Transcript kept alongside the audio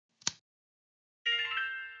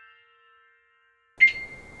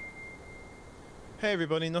Hey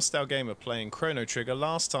everybody, NostalGamer playing Chrono Trigger.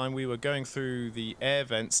 Last time we were going through the air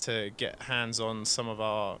vents to get hands on some of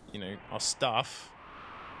our, our stuff.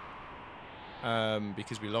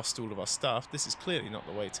 Because we lost all of our stuff. This is clearly not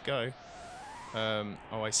the way to go.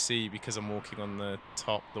 Oh, I see, because I'm walking on the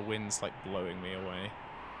top, the wind's like blowing me away.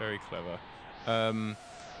 Very clever.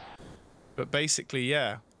 But basically,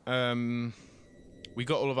 yeah. We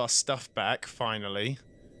got all of our stuff back, finally.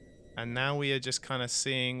 And now we are just kind of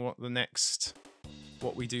seeing what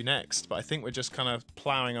we do next, but I think we're just kind of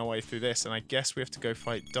plowing our way through this, and I guess we have to go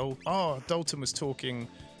fight Dalton. Oh, Dalton was talking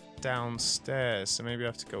downstairs, so maybe I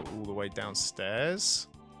have to go all the way downstairs?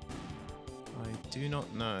 I do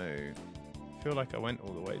not know. I feel like I went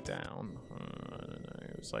all the way down. I don't know,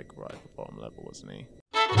 it was like right at the bottom level, wasn't he?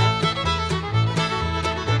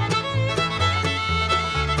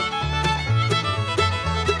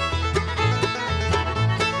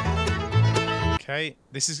 Okay,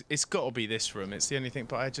 it's got to be this room. It's the only thing,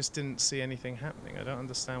 but I just didn't see anything happening. I don't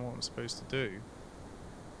understand what I'm supposed to do.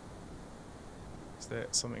 Is there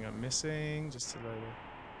something I'm missing? Just to load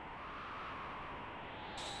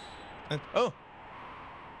it. Oh!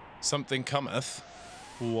 Something cometh.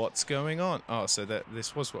 What's going on? Oh, so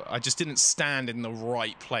this was what... I just didn't stand in the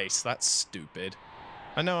right place. That's stupid.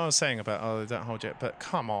 I know I was saying about, oh, don't hold yet, but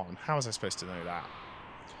come on. How was I supposed to know that?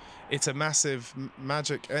 It's a massive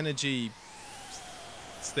magic energy...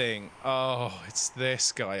 thing. Oh, it's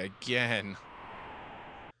this guy again.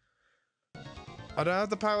 I don't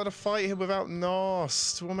have the power to fight him without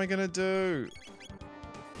Nost. What am I gonna do?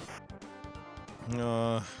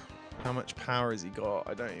 How much power has he got?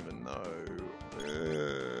 I don't even know.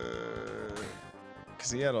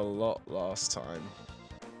 Because he had a lot last time.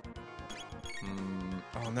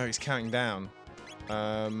 Oh no, he's counting down.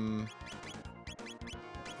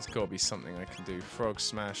 There's got to be something I can do. Frog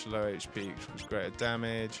Smash, low HP, which was greater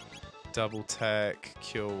damage. Double Tech,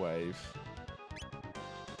 Cure Wave.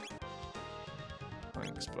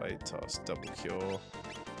 Thanks, Blade Toss, Double Cure.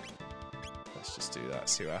 Let's just do that,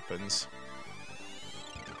 see what happens.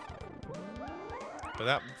 But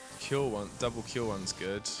that Cure one, Double Cure one's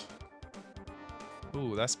good.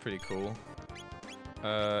 Ooh, that's pretty cool.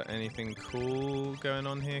 Anything cool going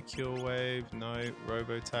on here? Cure Wave, no.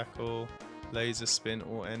 Robo Tackle. Laser Spin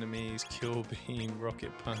all enemies, Cure Beam,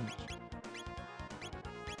 Rocket Punch.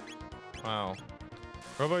 Wow.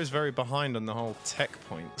 Robo's very behind on the whole tech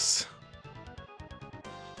points.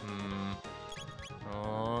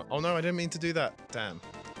 Oh no, I didn't mean to do that. Damn.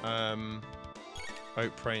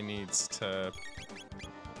 Oak Prey needs to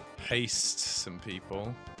haste some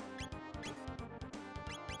people.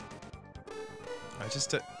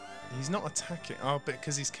 He's not attacking. Oh,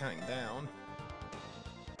 because he's counting down.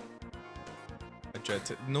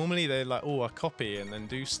 Normally they're like, oh, I copy and then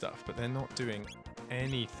do stuff, but they're not doing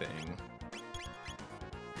anything.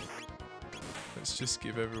 Let's just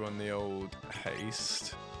give everyone the old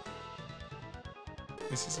haste.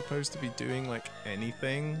 Is he supposed to be doing like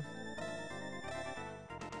anything?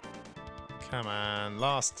 Come on,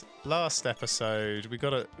 last episode. We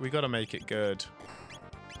gotta make it good.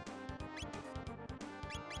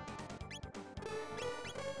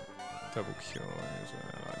 Double Cure.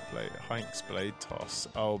 Hank's Blade Toss.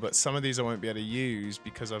 Oh, but some of these I won't be able to use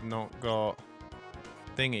because I've not got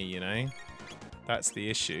thingy, you know? That's the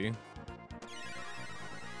issue.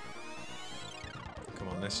 Come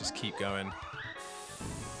on, let's just keep going.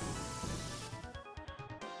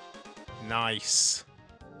 Nice.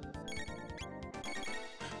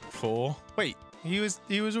 4. Wait, he was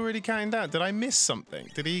already counting down. Did I miss something?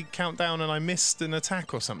 Did he count down and I missed an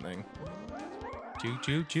attack or something? Jube,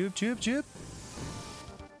 jube, jube, jube, jube.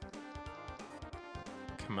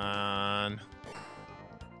 Come on.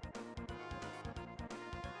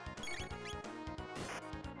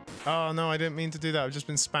 Oh no, I didn't mean to do that. I've just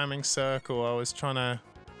been spamming circle. I was trying to...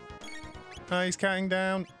 Oh, he's counting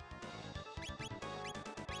down.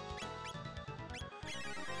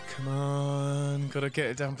 Come on. Gotta get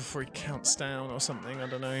it down before he counts down or something. I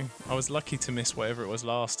don't know. I was lucky to miss whatever it was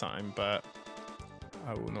last time, but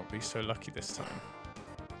I will not be so lucky this time.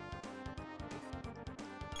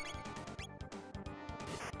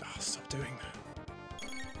 Stop doing that.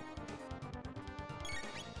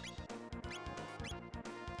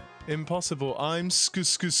 Impossible. I'm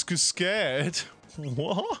scared.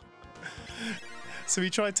 What? So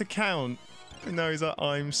he tried to count. No, he's like,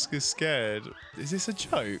 I'm scared. Is this a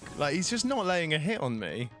joke? Like, he's just not laying a hit on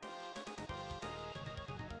me.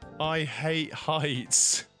 I hate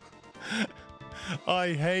heights. I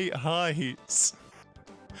hate heights.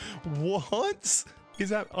 What? Is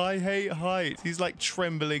that I hate heights? He's like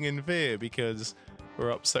trembling in fear because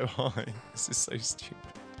we're up so high. This is so stupid.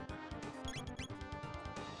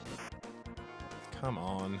 Come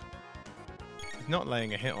on. He's not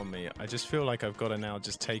laying a hit on me. I just feel like I've got to now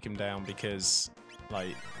just take him down because,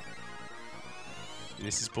 like,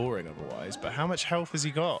 this is boring otherwise. But how much health has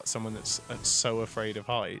he got? Someone that's so afraid of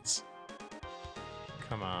heights.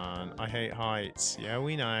 Come on. I hate heights. Yeah,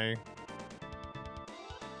 we know.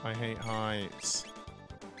 I hate heights.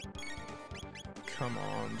 Come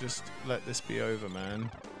on. Just let this be over,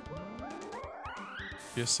 man.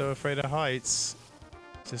 If you're so afraid of heights,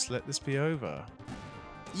 just let this be over.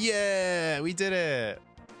 Yeah, we did it.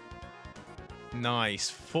 Nice.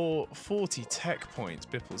 40 tech points.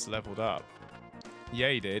 Bipple's leveled up. Yeah,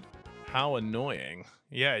 he did. How annoying.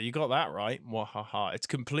 Yeah, you got that right. Wahaha. It's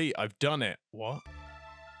complete. I've done it. What?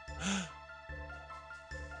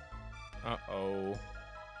 Uh-oh.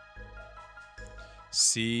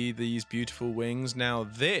 See these beautiful wings? Now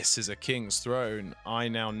this is a king's throne. I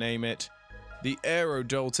now name it the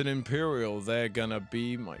Dalton Imperial. They're gonna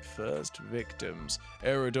be my first victims.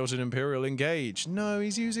 Dalton Imperial, engage. No,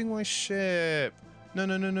 he's using my ship. No,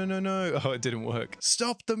 no, no, no, no, no. Oh, it didn't work.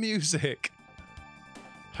 Stop the music.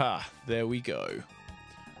 Ha, there we go.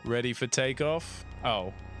 Ready for takeoff?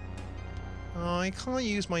 Oh. Oh, I can't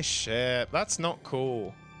use my ship. That's not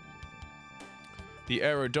cool.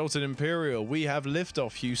 The Dalton Imperial. We have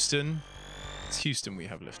liftoff, Houston. It's Houston we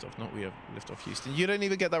have liftoff, not we have liftoff, Houston. You don't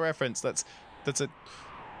even get that reference. That's a...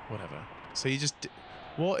 Whatever. So he just...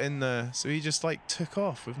 What in the... So he just, like, took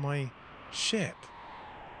off with my ship.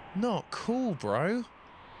 Not cool, bro.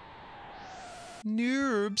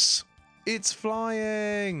 Noobs. It's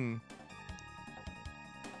flying.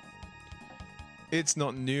 It's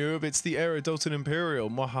not noob, it's the Dalton Imperial.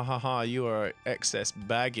 Mwahaha, you are excess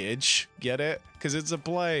baggage. Get it? Because it's a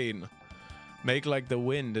plane. Make like the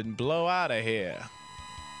wind and blow out of here.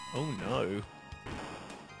 Oh no.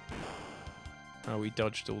 Oh, we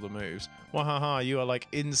dodged all the moves. Mwahaha, you are like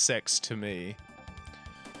insects to me.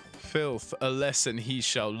 Filth, a lesson he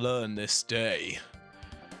shall learn this day.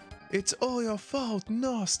 It's all your fault,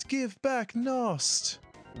 Nost. Give back, Nost.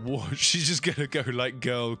 What? She's just gonna go like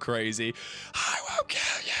girl crazy. I will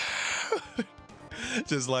kill you.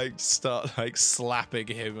 Just like start like slapping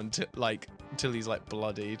him until he's like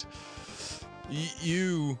bloodied.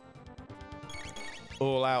 You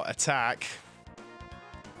all out attack.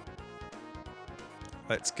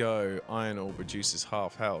 Let's go. Iron ore reduces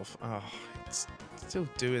half health. Oh, it's still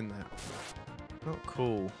doing that. Not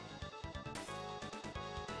cool.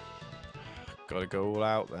 Gotta go all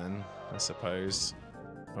out then, I suppose.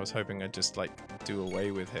 I was hoping I'd just, like, do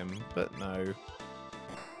away with him, but no.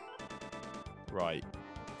 Right.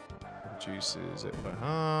 Reduces it by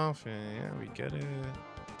half. Yeah, we get it.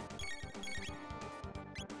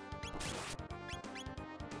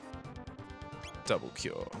 Double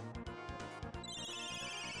cure.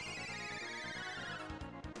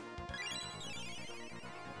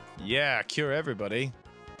 Yeah, cure everybody.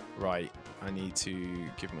 Right. I need to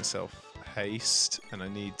give myself haste, and I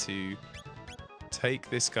need to take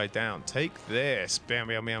this guy down. Take this. Bam,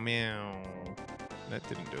 bam, bam, meow. That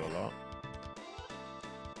didn't do a lot.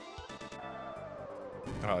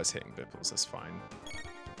 Oh, it's hitting Bipples. That's fine.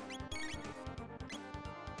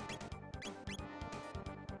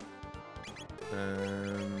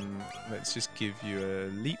 Let's just give you a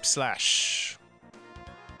leap slash.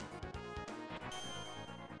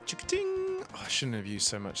 Chick-a-ting. Oh, I shouldn't have used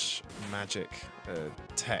so much magic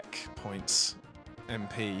tech points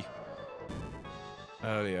MP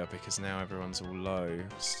earlier because now everyone's all low.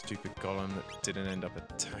 Stupid golem that didn't end up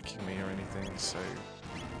attacking me or anything, so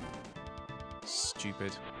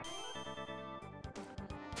stupid.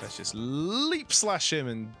 Let's just leap slash him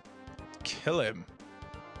and kill him.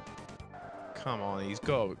 Come on, he's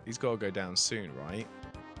got to go down soon, right?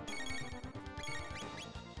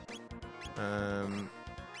 Can't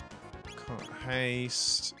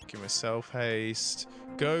haste. Give myself haste.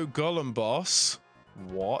 Go golem boss.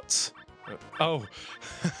 What? Oh.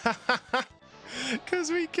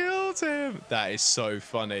 Because we killed him. That is so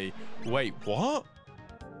funny. Wait, what?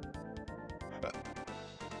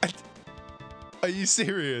 Are you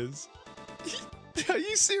serious? Are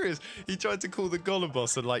you serious? He tried to call the golem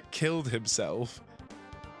boss and like killed himself.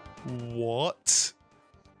 What?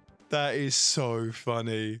 That is so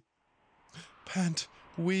funny. Pant,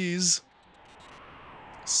 wheeze.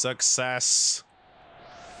 Success.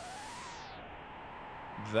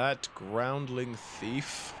 That groundling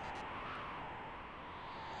thief.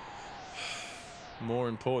 More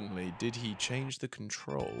importantly, did he change the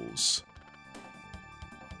controls?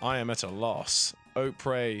 I am at a loss. Oh,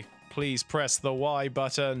 pray, please press the Y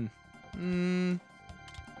button.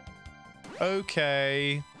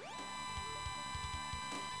 Okay.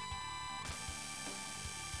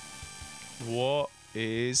 What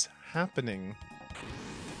is happening?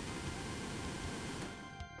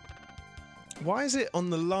 Why is it on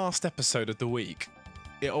the last episode of the week,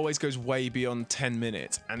 it always goes way beyond 10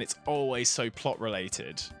 minutes and it's always so plot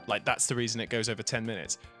related? Like, that's the reason it goes over 10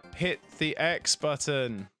 minutes. Hit the X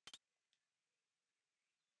button.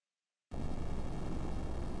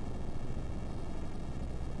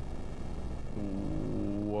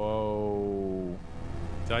 Whoa.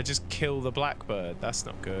 Did I just kill the blackbird? That's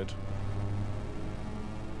not good.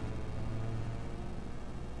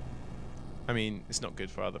 I mean, it's not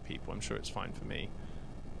good for other people. I'm sure it's fine for me.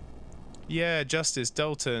 Yeah, Justice,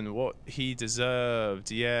 Dalton, what he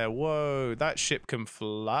deserved. Yeah, whoa, that ship can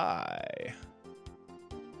fly.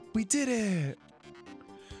 We did it!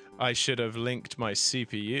 I should have linked my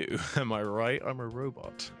CPU. Am I right? I'm a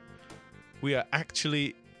robot. We are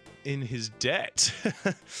actually in his debt.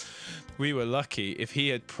 We were lucky. If he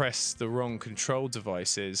had pressed the wrong control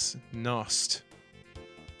devices, Nost.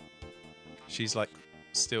 She's like,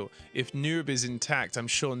 still. If Noob is intact, I'm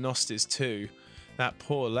sure Nost is too. That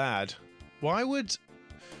poor lad. Why would...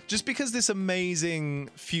 Just because this amazing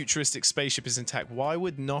futuristic spaceship is intact, why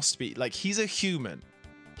would Nost be... Like, he's a human.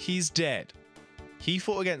 He's dead. He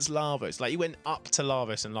fought against Lavos. Like, he went up to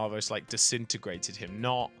Lavos and Lavos, like, disintegrated him.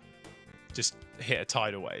 Not just hit a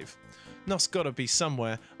tidal wave. Nost's gotta be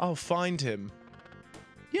somewhere. I'll find him.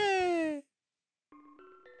 Yay!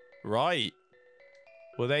 Right.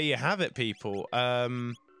 Well, there you have it, people.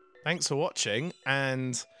 Thanks for watching,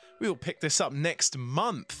 and we will pick this up next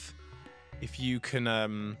month. If you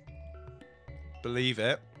can believe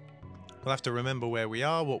it. We'll have to remember where we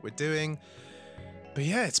are, what we're doing. But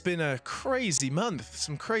yeah, it's been a crazy month.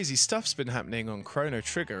 Some crazy stuff's been happening on Chrono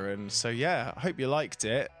Trigger, and so yeah, I hope you liked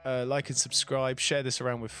it. Like and subscribe, share this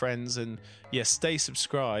around with friends, and yeah, stay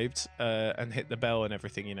subscribed and hit the bell and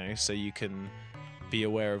everything, you know, so you can be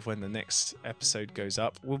aware of when the next episode goes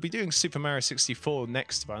up. We'll be doing Super Mario 64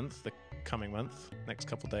 next month, the coming month, next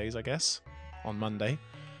couple days, I guess, on Monday.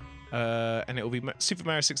 And it will be Super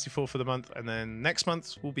Mario 64 for the month, and then next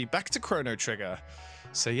month we'll be back to Chrono Trigger.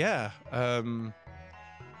 So yeah,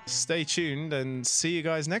 stay tuned and see you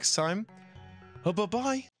guys next time. Oh,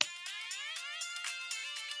 bye-bye.